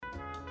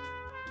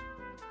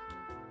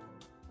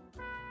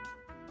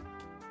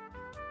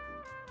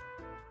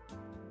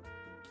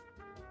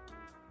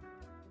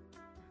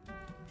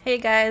Hey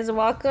guys,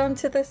 welcome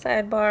to the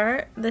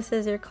sidebar. This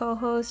is your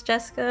co-host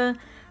Jessica.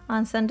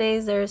 On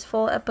Sundays, there's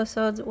full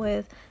episodes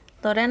with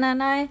Lorena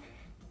and I,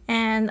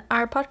 and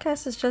our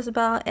podcast is just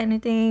about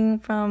anything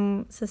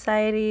from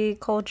society,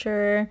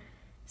 culture,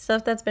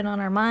 stuff that's been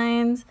on our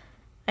minds.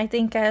 I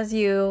think as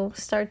you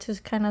start to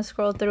kind of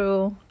scroll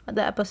through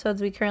the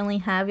episodes we currently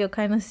have, you'll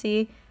kind of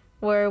see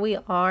where we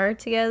are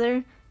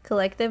together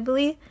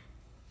collectively.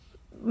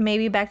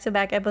 Maybe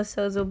back-to-back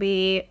episodes will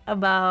be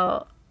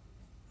about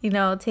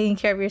taking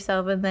care of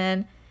yourself, and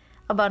then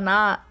about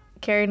not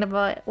caring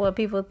about what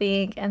people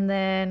think, and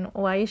then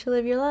why you should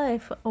live your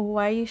life,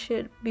 why you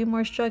should be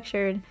more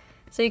structured.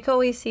 So you can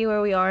always see where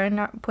we are in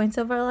our points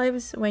of our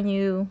lives when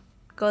you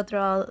go through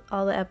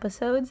all the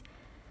episodes.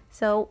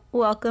 So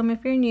welcome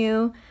if you're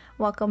new.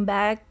 Welcome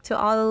back to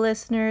all the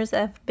listeners that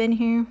have been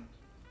here.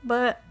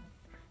 But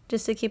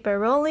just to keep it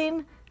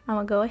rolling, I'm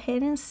going to go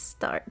ahead and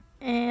start.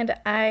 And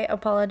I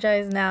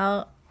apologize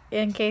now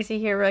in case you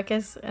hear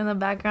ruckus in the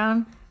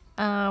background.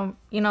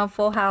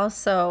 Full house,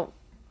 so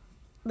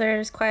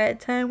there's quiet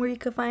time where you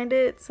could find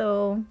it,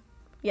 so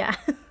yeah.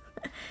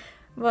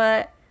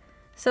 But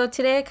so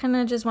today I kind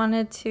of just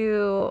wanted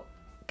to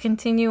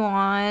continue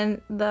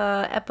on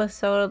the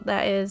episode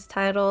that is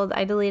titled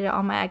I Deleted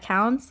All My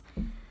Accounts.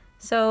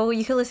 So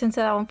you could listen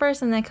to that one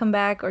first and then come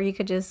back, or you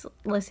could just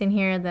listen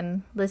here and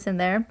then listen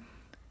there.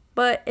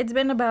 But it's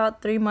been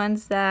about 3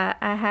 months that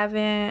I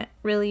haven't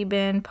really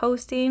been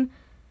posting.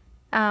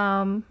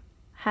 Haven't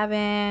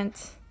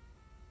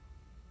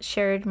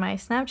shared my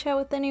Snapchat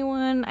with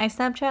anyone. I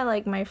Snapchat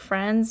like my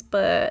friends,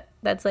 but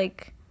that's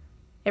like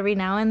every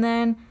now and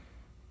then.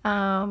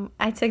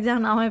 I took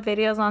down all my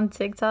videos on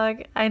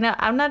TikTok. I know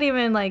I'm not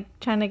even like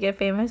trying to get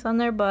famous on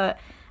there, but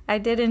I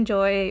did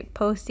enjoy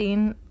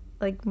posting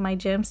like my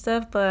gym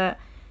stuff, but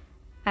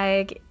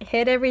I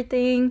hid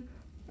everything.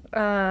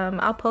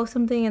 I'll post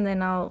something and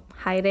then I'll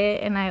hide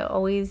it, and I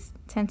always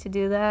tend to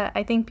do that.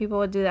 I think people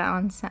would do that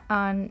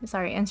on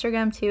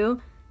Instagram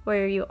too,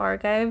 where you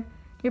archive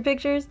your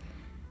pictures.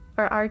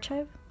 Or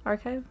archive,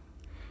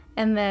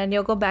 and then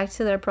you'll go back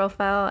to their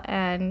profile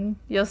and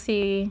you'll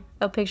see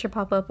a picture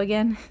pop up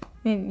again.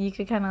 And you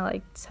could kind of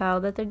like tell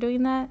that they're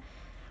doing that.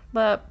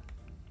 But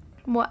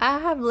what I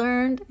have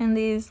learned in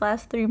these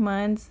last 3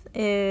 months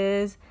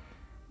is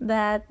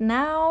that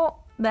now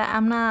that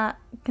I'm not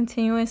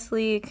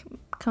continuously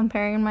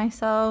comparing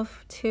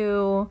myself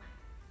to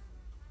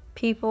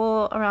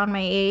people around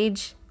my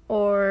age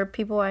or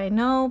people I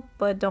know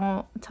but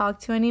don't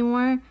talk to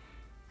anymore,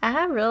 I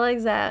have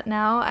realized that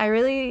now I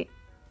really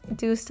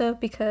do stuff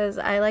because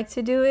I like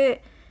to do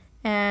it,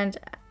 and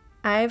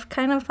I've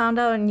kind of found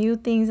out new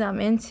things I'm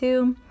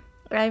into.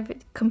 I've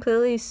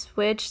completely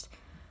switched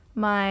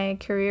my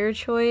career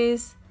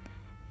choice,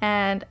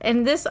 and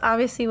this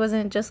obviously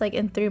wasn't just like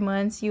in 3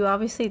 months. You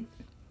obviously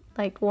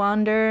like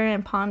wander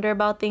and ponder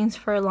about things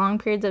for long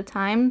periods of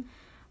time,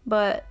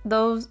 but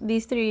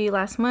these 3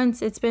 last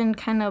months, it's been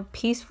kind of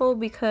peaceful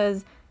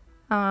because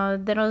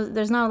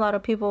there's not a lot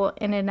of people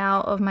in and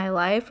out of my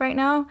life right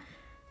now.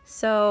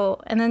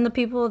 So, and then the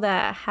people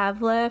that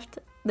have left,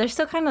 they're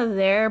still kind of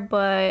there,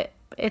 but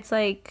it's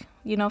like,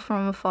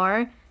 from afar.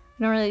 I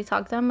don't really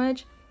talk that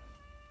much.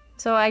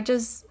 So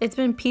it's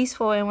been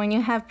peaceful. And when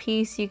you have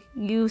peace,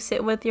 you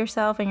sit with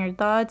yourself and your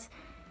thoughts,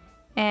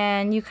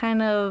 and you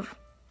kind of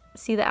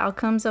see the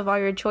outcomes of all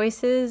your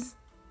choices,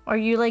 or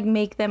you like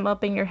make them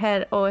up in your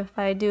head. Oh, if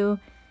I do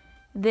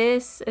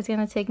this, it's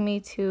gonna take me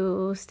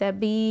to step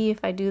B. If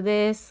I do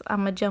this, I'm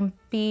gonna jump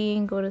B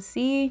and go to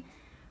C,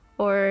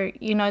 or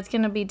it's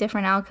gonna be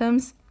different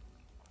outcomes.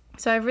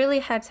 So I've really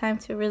had time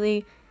to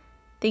really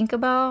think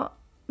about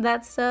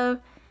that stuff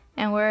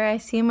and where I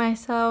see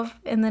myself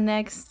in the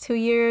next 2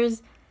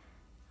 years,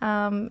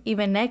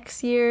 even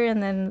next year,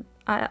 and then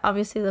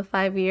obviously the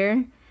 5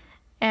 year.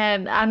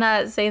 And I'm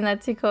not saying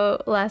that to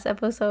quote last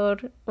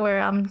episode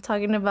where I'm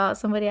talking about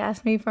somebody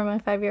asked me for my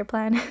 5-year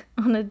plan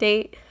on a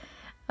date.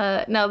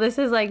 No, this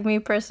is like me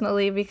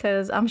personally,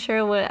 because I'm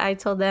sure what I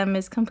told them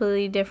is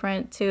completely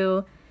different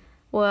to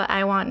what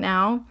I want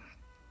now.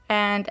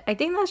 And I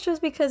think that's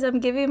just because I'm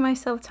giving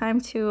myself time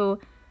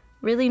to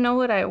really know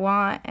what I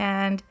want.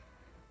 And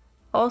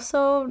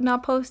also,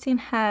 not posting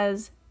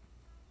has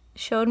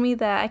showed me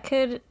that I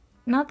could,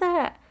 not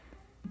that,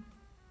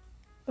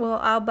 well,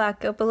 I'll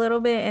back up a little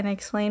bit and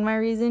explain my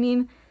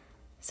reasoning.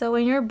 So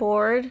when you're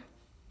bored,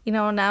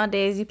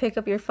 nowadays you pick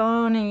up your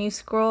phone and you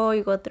scroll,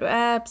 you go through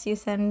apps, you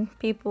send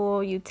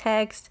people, you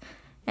text,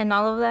 and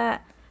all of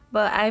that.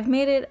 But I've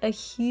made it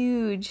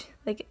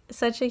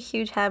such a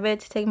huge habit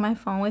to take my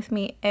phone with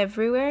me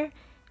everywhere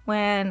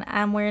when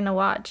I'm wearing a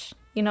watch.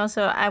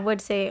 So I would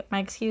say my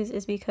excuse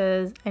is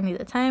because I need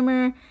a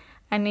timer.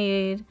 I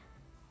need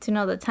to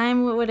know the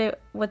time,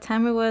 what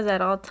time it was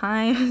at all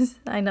times.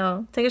 I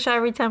know, take a shot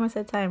every time I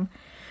said time.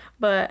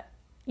 But,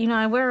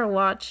 I wear a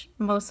watch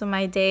most of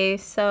my day,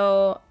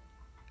 so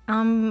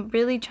I'm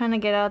really trying to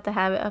get out the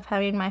habit of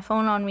having my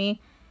phone on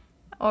me,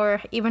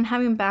 or even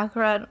having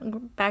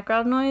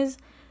background noise.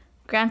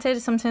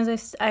 Granted,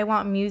 sometimes I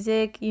want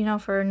music,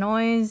 for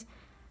noise,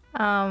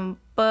 but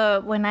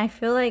But when I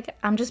feel like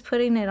I'm just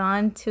putting it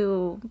on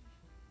to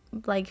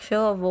like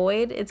fill a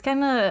void, it's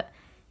kind of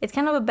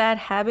a bad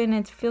habit, and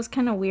it feels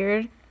kind of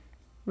weird.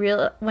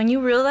 When you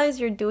realize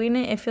you're doing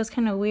it, it feels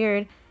kind of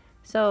weird.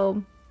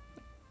 So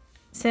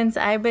since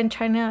I've been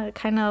trying to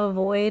kind of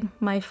avoid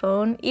my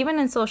phone, even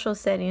in social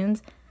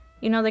settings,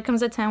 there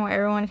comes a time where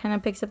everyone kind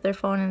of picks up their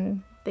phone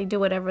and they do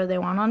whatever they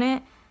want on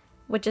it,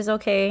 which is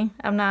okay.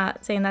 I'm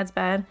not saying that's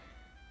bad,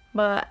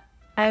 but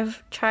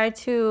I've tried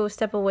to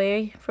step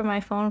away from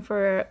my phone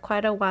for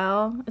quite a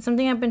while. It's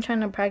something I've been trying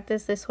to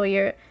practice this whole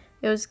year.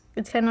 It's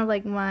kind of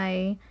like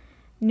my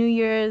New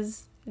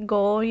Year's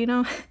goal,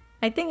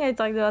 I think I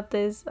talked about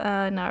this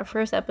in our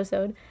first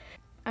episode.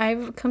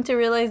 I've come to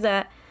realize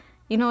that,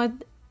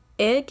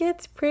 it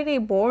gets pretty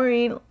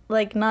boring,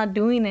 like not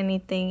doing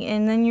anything.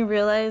 And then you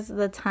realize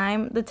the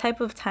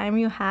type of time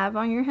you have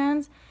on your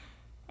hands.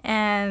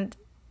 And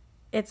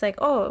it's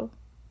like, oh,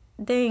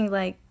 dang,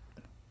 like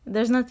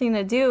there's nothing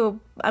to do.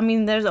 I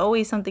mean, there's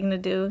always something to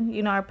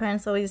do. Our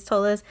parents always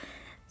told us,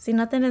 si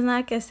no tienes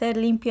nada que hacer,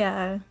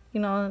 limpia.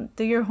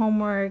 Do your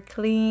homework,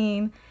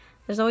 clean.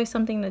 There's always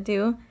something to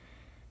do.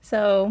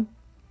 So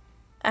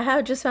I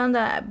have just found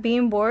that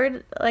being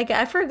bored, like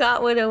I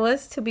forgot what it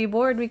was to be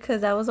bored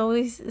because I was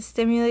always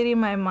stimulating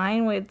my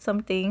mind with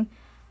something,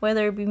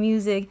 whether it be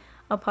music,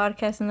 a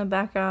podcast in the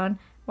background,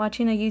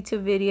 watching a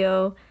YouTube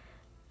video,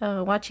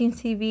 watching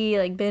TV,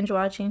 like binge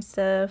watching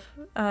stuff,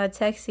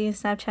 texting,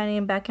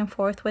 Snapchatting back and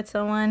forth with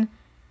someone.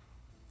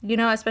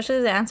 Especially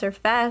if they answer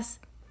fast.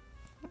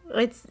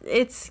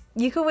 It's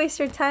you could waste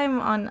your time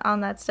on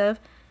that stuff,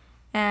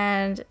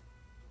 and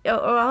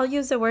or I'll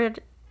use the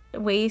word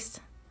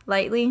waste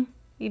lightly.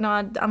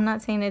 I'm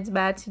not saying it's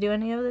bad to do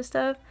any of this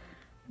stuff,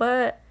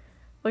 but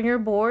when you're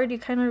bored, you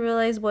kind of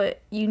realize what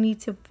you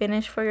need to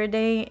finish for your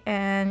day,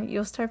 and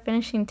you'll start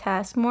finishing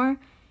tasks more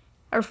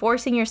or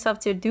forcing yourself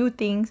to do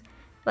things.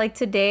 Like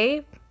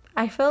today,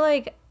 I feel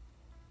like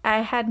I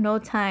had no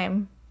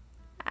time.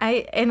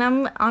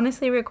 I'm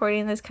honestly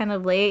recording this kind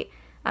of late.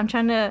 I'm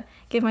trying to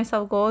give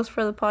myself goals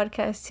for the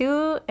podcast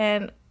too,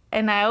 and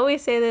I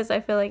always say this, I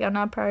feel like I'm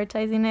not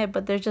prioritizing it,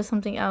 but there's just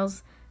something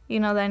else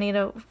that I need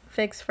to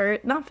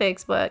not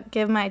fix, but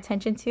give my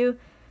attention to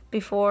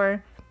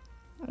before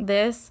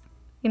this,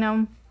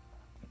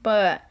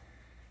 but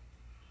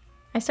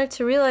I start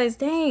to realize,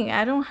 dang,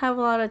 I don't have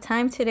a lot of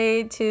time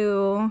today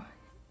to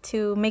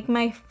make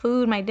my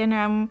food, my dinner.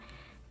 I'm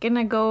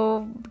gonna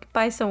go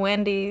buy some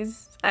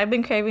Wendy's. I've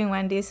been craving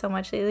Wendy's so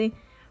much lately,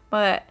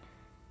 but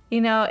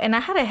and I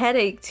had a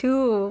headache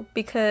too,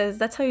 because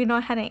that's how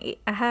I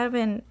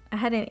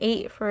hadn't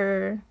ate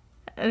for.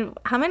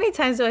 How many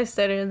times do I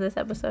stutter in this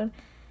episode?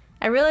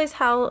 I realized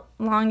how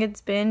long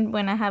it's been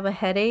when I have a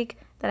headache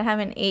that I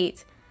haven't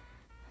ate.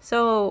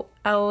 So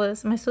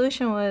my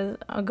solution was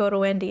I'll go to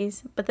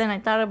Wendy's. But then I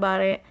thought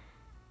about it.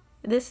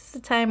 This is the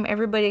time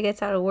everybody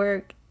gets out of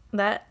work.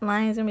 That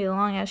line is gonna be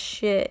long as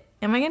shit.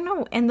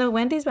 And the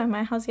Wendy's by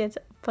my house gets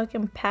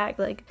fucking packed.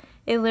 Like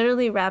it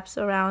literally wraps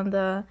around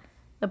the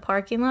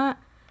parking lot.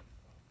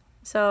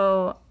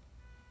 So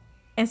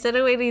instead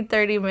of waiting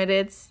 30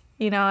 minutes,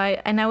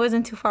 I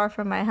wasn't too far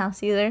from my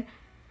house either.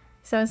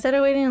 So instead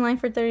of waiting in line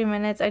for 30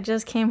 minutes, I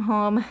just came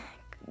home,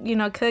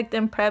 cooked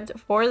and prepped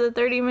for the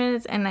 30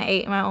 minutes, and I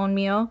ate my own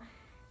meal.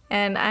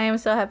 And I am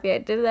so happy I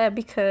did that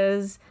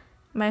because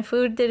my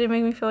food didn't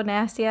make me feel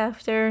nasty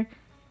after.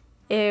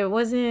 It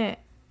wasn't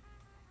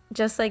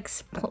just like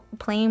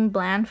plain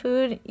bland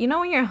food.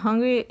 When you're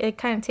hungry, it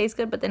kind of tastes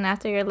good, but then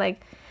after you're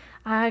like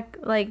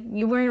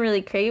you weren't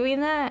really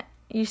craving that.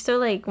 You're still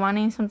like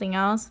wanting something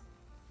else.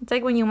 It's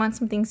like when you want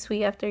something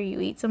sweet after you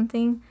eat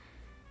something.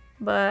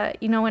 But,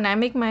 when I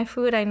make my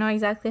food, I know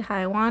exactly how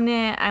I want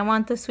it. I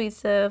want the sweet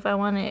stuff. I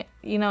want it,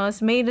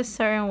 it's made a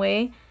certain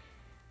way.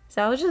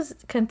 So I was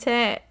just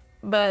content.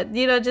 But,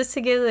 just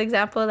to give the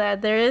example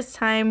that there is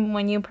time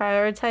when you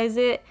prioritize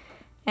it.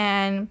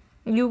 And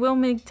you will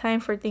make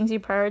time for things you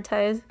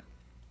prioritize.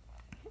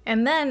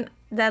 And then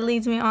that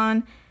leads me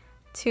on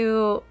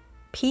to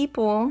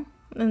people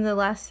in the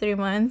last 3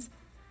 months.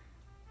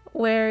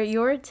 Where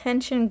your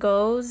attention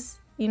goes,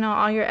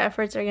 all your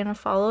efforts are going to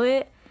follow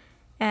it.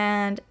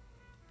 And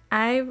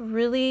I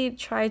really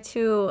try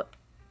to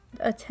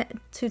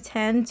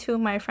tend to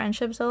my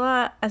friendships a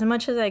lot, as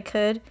much as I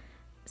could.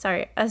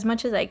 As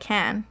much as I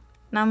can.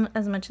 Not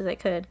as much as I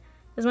could.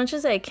 As much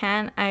as I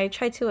can, I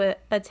try to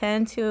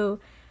attend to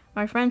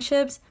my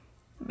friendships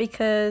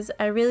because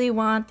I really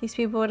want these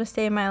people to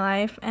stay in my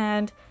life.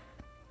 And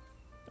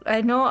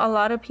I know a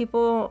lot of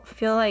people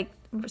feel like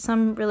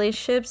some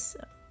relationships,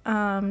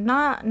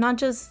 not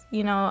just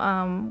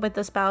with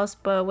the spouse,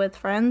 but with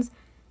friends,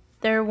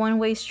 they're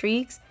one-way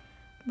streaks.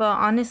 But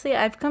honestly,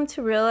 I've come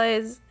to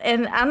realize,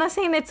 and I'm not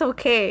saying it's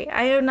okay,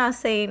 I am not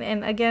saying,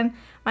 and again,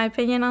 my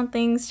opinion on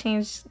things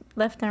change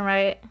left and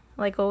right,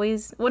 like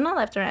always. Well, not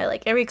left and right,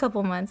 like every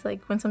couple months,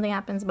 like when something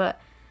happens. But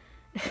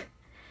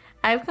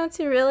I've come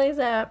to realize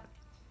that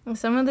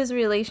some of these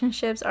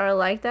relationships are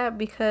like that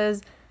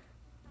because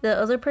the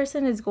other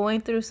person is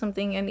going through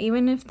something, and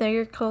even if they're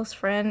your close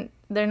friend,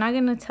 they're not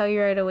going to tell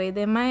you right away.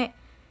 They might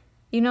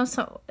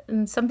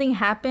something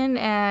happened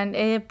and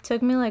it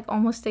took me like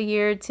almost a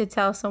year to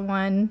tell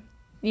someone,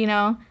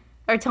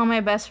 or tell my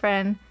best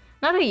friend.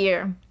 Not a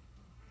year.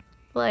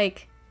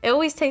 Like, it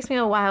always takes me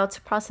a while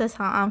to process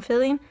how I'm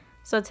feeling.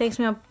 So it takes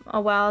me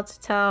a while to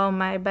tell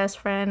my best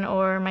friend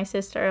or my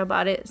sister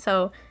about it.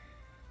 So,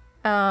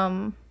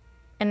 and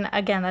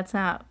again,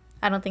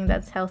 I don't think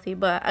that's healthy.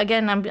 But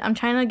again, I'm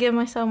trying to give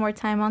myself more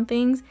time on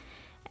things.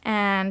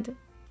 And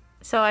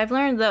so I've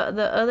learned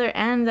the other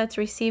end that's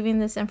receiving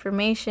this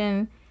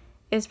information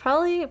is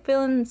probably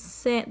feeling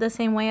the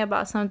same way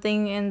about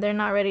something, and they're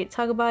not ready to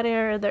talk about it,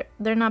 or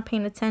they're not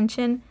paying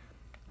attention.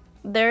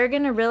 They're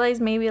gonna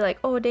realize maybe like,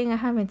 oh dang, I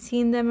haven't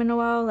seen them in a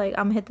while, like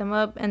I'm gonna hit them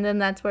up, and then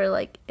that's where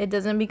like it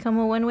doesn't become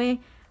a one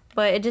way,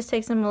 but it just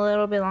takes them a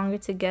little bit longer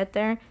to get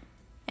there,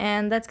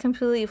 and that's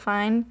completely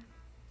fine.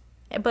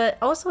 But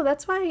also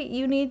that's why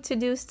you need to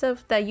do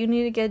stuff that you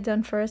need to get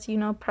done first,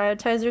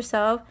 prioritize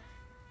yourself,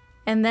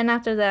 and then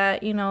after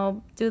that,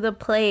 do the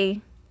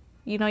play.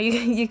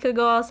 You could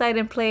go outside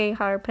and play,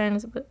 how our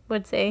parents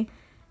would say.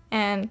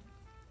 And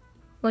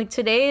like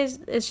today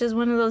it's just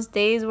one of those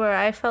days where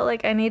I felt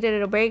like I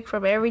needed a break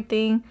from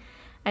everything.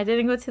 I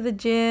didn't go to the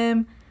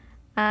gym.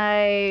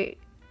 I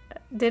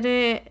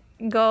didn't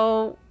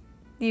go,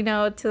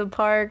 to the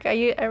park.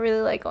 I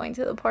really like going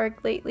to the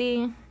park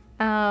lately.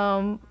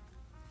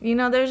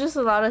 There's just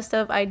a lot of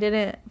stuff I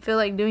didn't feel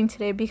like doing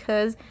today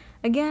because,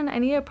 again, I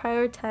need to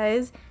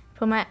prioritize,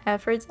 put my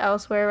efforts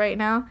elsewhere right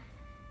now.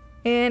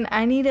 And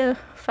I need to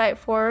fight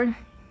for,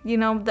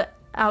 the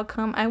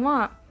outcome I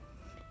want.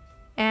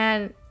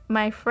 And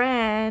my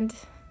friend,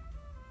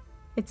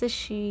 it's a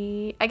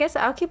she. I guess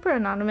I'll keep her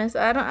anonymous.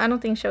 I don't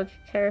think she'll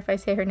care if I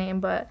say her name,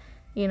 but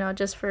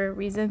just for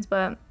reasons.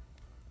 But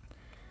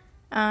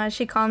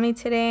she called me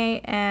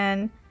today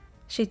and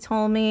she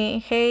told me,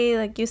 hey,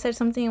 like you said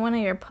something in one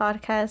of your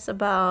podcasts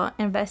about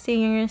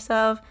investing in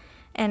yourself,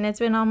 and it's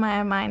been on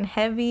my mind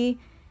heavy.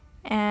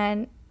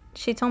 And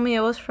she told me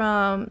it was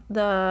from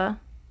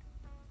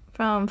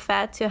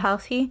Fat to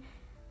Healthy,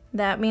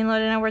 that me and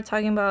Lorena were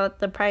talking about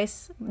the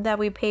price that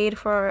we paid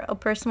for a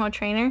personal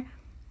trainer,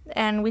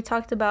 and we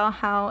talked about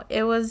how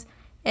it was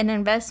an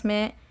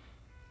investment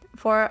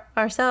for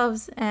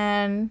ourselves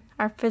and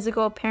our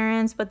physical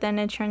appearance, but then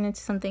it turned into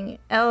something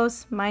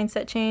else,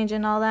 mindset change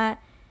and all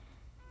that,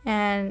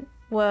 and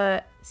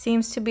what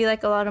seems to be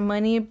like a lot of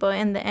money, but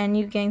in the end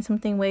you gain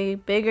something way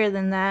bigger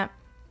than that.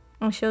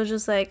 And she was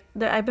just like,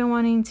 I've been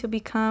wanting to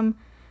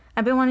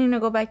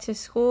go back to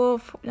school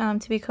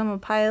to become a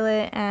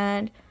pilot,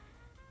 and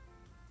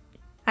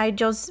I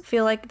just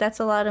feel like that's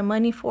a lot of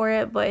money for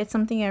it, but it's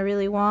something I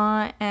really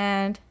want,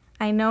 and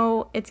I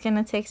know it's going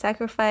to take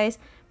sacrifice,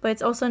 but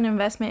it's also an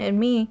investment in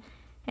me.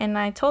 And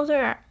I told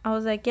her, I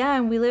was like, yeah,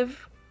 and we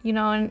live, in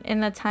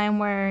a time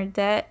where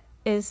debt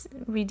is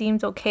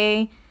redeemed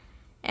okay,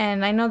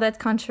 and I know that's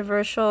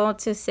controversial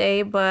to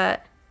say,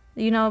 but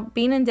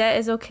being in debt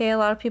is okay. A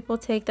lot of people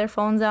take their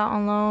phones out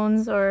on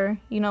loans, or,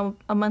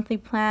 a monthly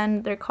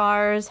plan, their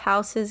cars,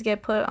 houses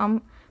get put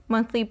on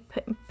monthly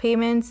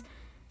payments.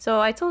 So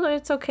I told her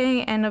it's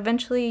okay, and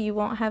eventually you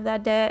won't have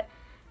that debt.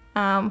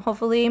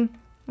 Hopefully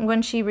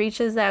when she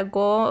reaches that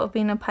goal of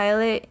being a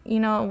pilot,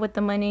 with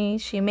the money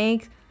she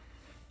makes,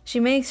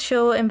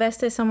 she'll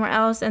invest it somewhere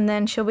else, and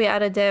then she'll be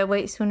out of debt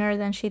way sooner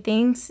than she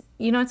thinks.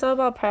 It's all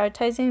about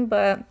prioritizing,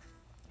 but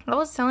I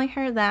was telling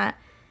her that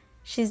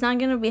she's not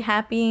going to be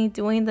happy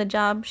doing the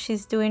job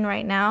she's doing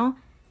right now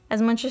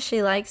as much as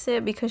she likes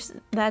it, because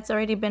that's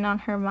already been on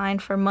her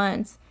mind for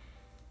months.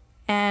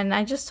 And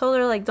I just told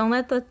her, like, don't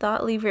let the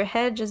thought leave your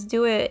head. Just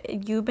do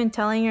it. You've been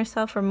telling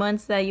yourself for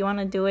months that you want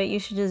to do it. You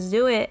should just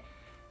do it.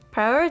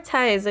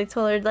 Prioritize. I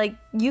told her, like,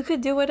 you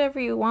could do whatever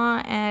you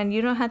want, and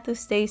you don't have to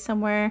stay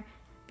somewhere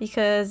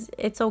because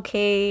it's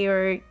okay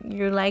or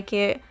you like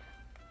it.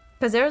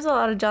 Because there was a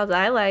lot of jobs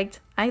I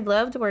liked. I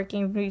loved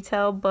working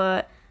retail,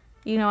 but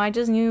I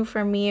just knew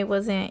for me it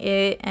wasn't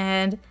it.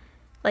 And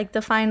like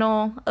the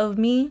final of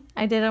me,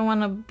 I didn't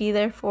want to be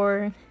there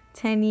for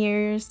 10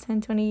 years,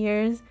 10, 20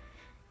 years.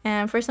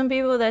 And for some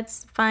people,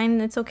 that's fine.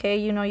 It's okay.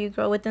 You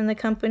grow within the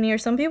company, or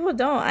some people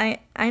don't.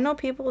 I know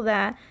people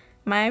that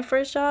my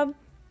first job,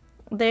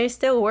 they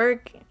still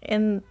work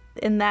in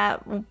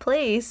that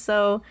place.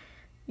 So,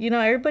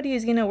 everybody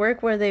is going to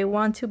work where they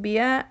want to be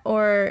at,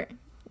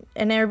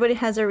 and everybody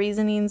has their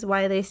reasonings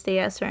why they stay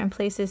at certain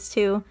places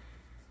too.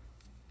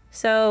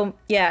 So,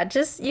 yeah,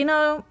 just,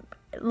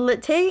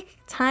 take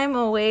time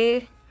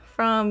away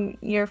from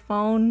your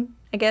phone,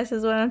 I guess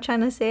is what I'm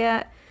trying to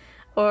say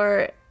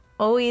or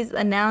always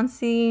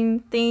announcing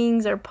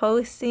things or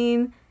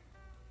posting.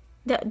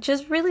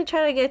 Just really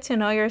try to get to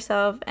know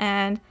yourself.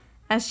 And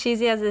as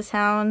cheesy as it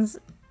sounds,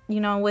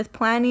 with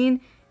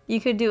planning, you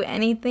could do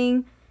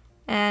anything.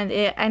 And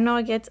I know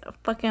it gets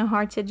fucking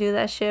hard to do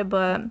that shit,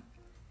 but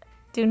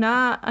do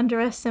not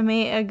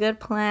underestimate a good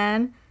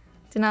plan.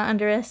 Do not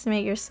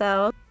underestimate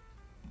yourself.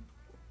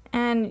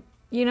 And,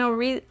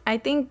 I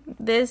think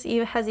this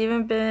has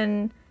even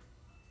been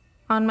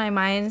on my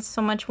mind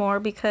so much more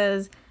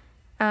because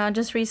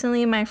just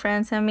recently my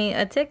friend sent me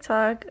a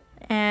TikTok,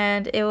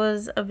 and it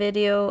was a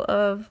video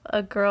of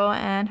a girl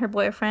and her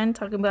boyfriend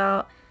talking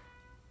about,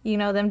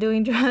 them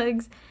doing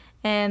drugs,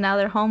 and now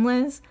they're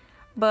homeless.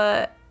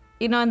 But,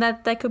 and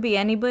that could be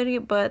anybody,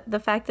 but the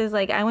fact is,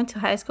 like, I went to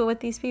high school with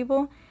these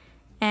people,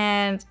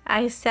 and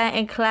I sat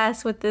in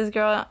class with this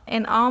girl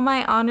in all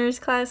my honors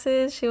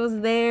classes. She was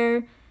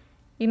there.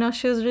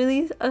 She was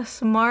really a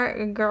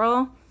smart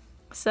girl.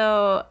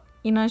 So,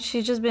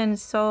 she's just been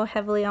so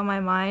heavily on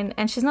my mind.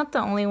 And she's not the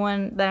only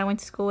one that I went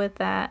to school with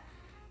that,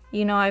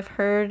 I've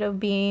heard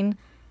of being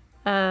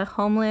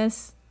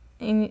homeless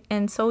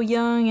and so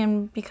young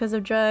and because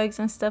of drugs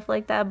and stuff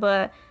like that.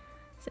 But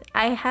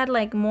I had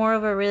like more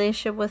of a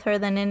relationship with her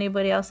than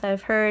anybody else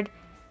I've heard.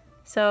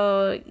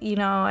 So,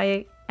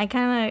 I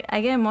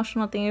get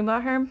emotional thinking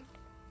about her.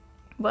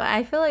 But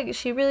I feel like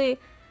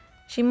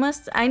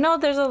I know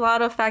there's a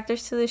lot of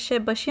factors to this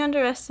shit, but she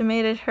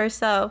underestimated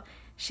herself.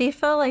 She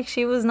felt like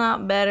she was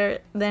not better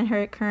than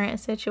her current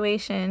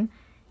situation.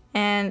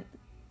 And,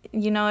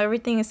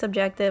 everything is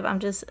subjective. I'm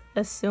just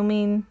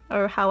assuming,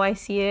 or how I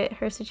see it,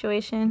 her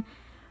situation.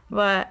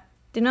 But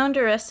do not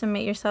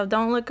underestimate yourself.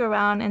 Don't look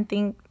around and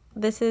think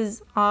this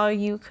is all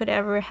you could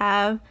ever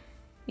have.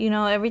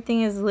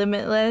 Everything is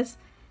limitless.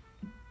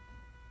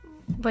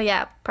 But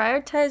yeah,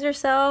 prioritize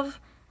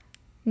yourself.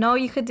 Know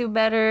you could do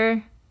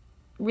better.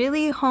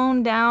 Really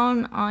hone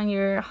down on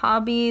your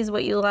hobbies,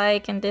 what you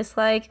like and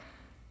dislike.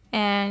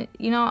 And,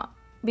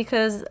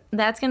 because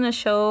that's going to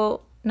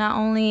show not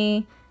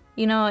only,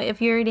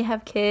 if you already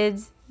have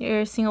kids,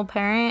 you're a single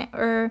parent,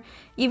 or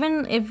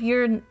even if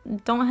you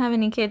don't have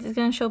any kids, it's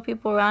going to show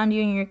people around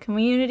you in your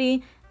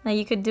community that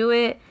you could do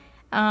it.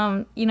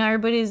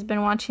 Everybody's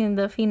been watching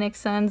the Phoenix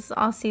Suns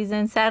all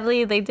season.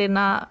 Sadly, they did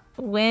not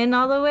win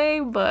all the way,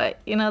 but,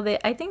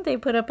 I think they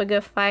put up a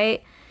good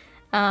fight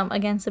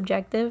against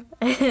Objective.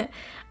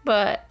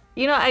 But,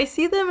 I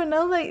see them and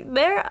I'm like,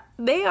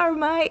 they are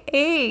my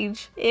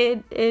age.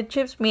 It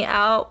trips me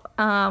out.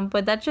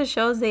 But that just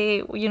shows they,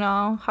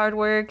 hard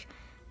work.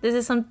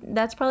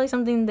 That's probably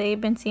something they've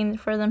been seeing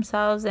for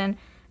themselves. And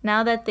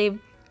now that they've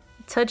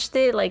touched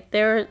it, like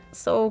they're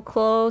so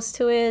close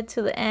to it,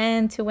 to the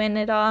end, to win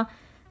it all.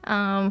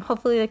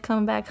 Hopefully they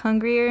come back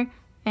hungrier.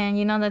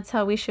 And, that's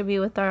how we should be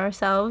with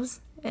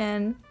ourselves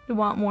and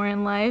want more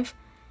in life.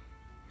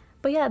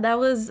 But yeah, that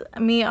was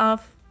me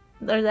off,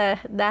 or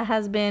that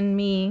has been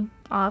me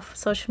off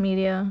social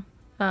media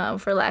for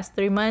the last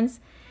 3 months.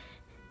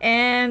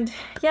 And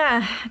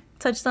yeah,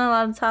 touched on a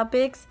lot of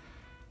topics.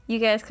 You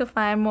guys could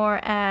find more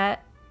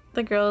at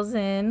The Girls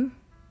In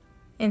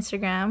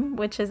Instagram,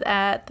 which is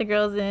at The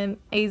Girls In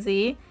AZ.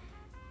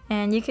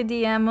 And you could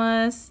DM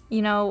us.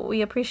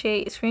 We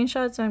appreciate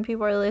screenshots when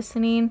people are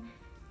listening,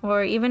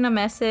 or even a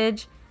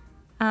message.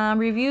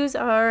 Reviews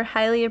are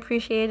highly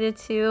appreciated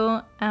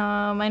too.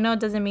 I know it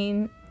doesn't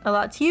mean a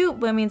lot to you,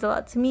 but it means a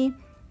lot to me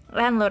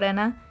and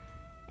Lorena.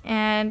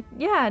 And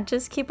yeah,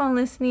 just keep on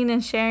listening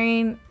and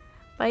sharing.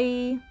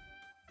 Bye.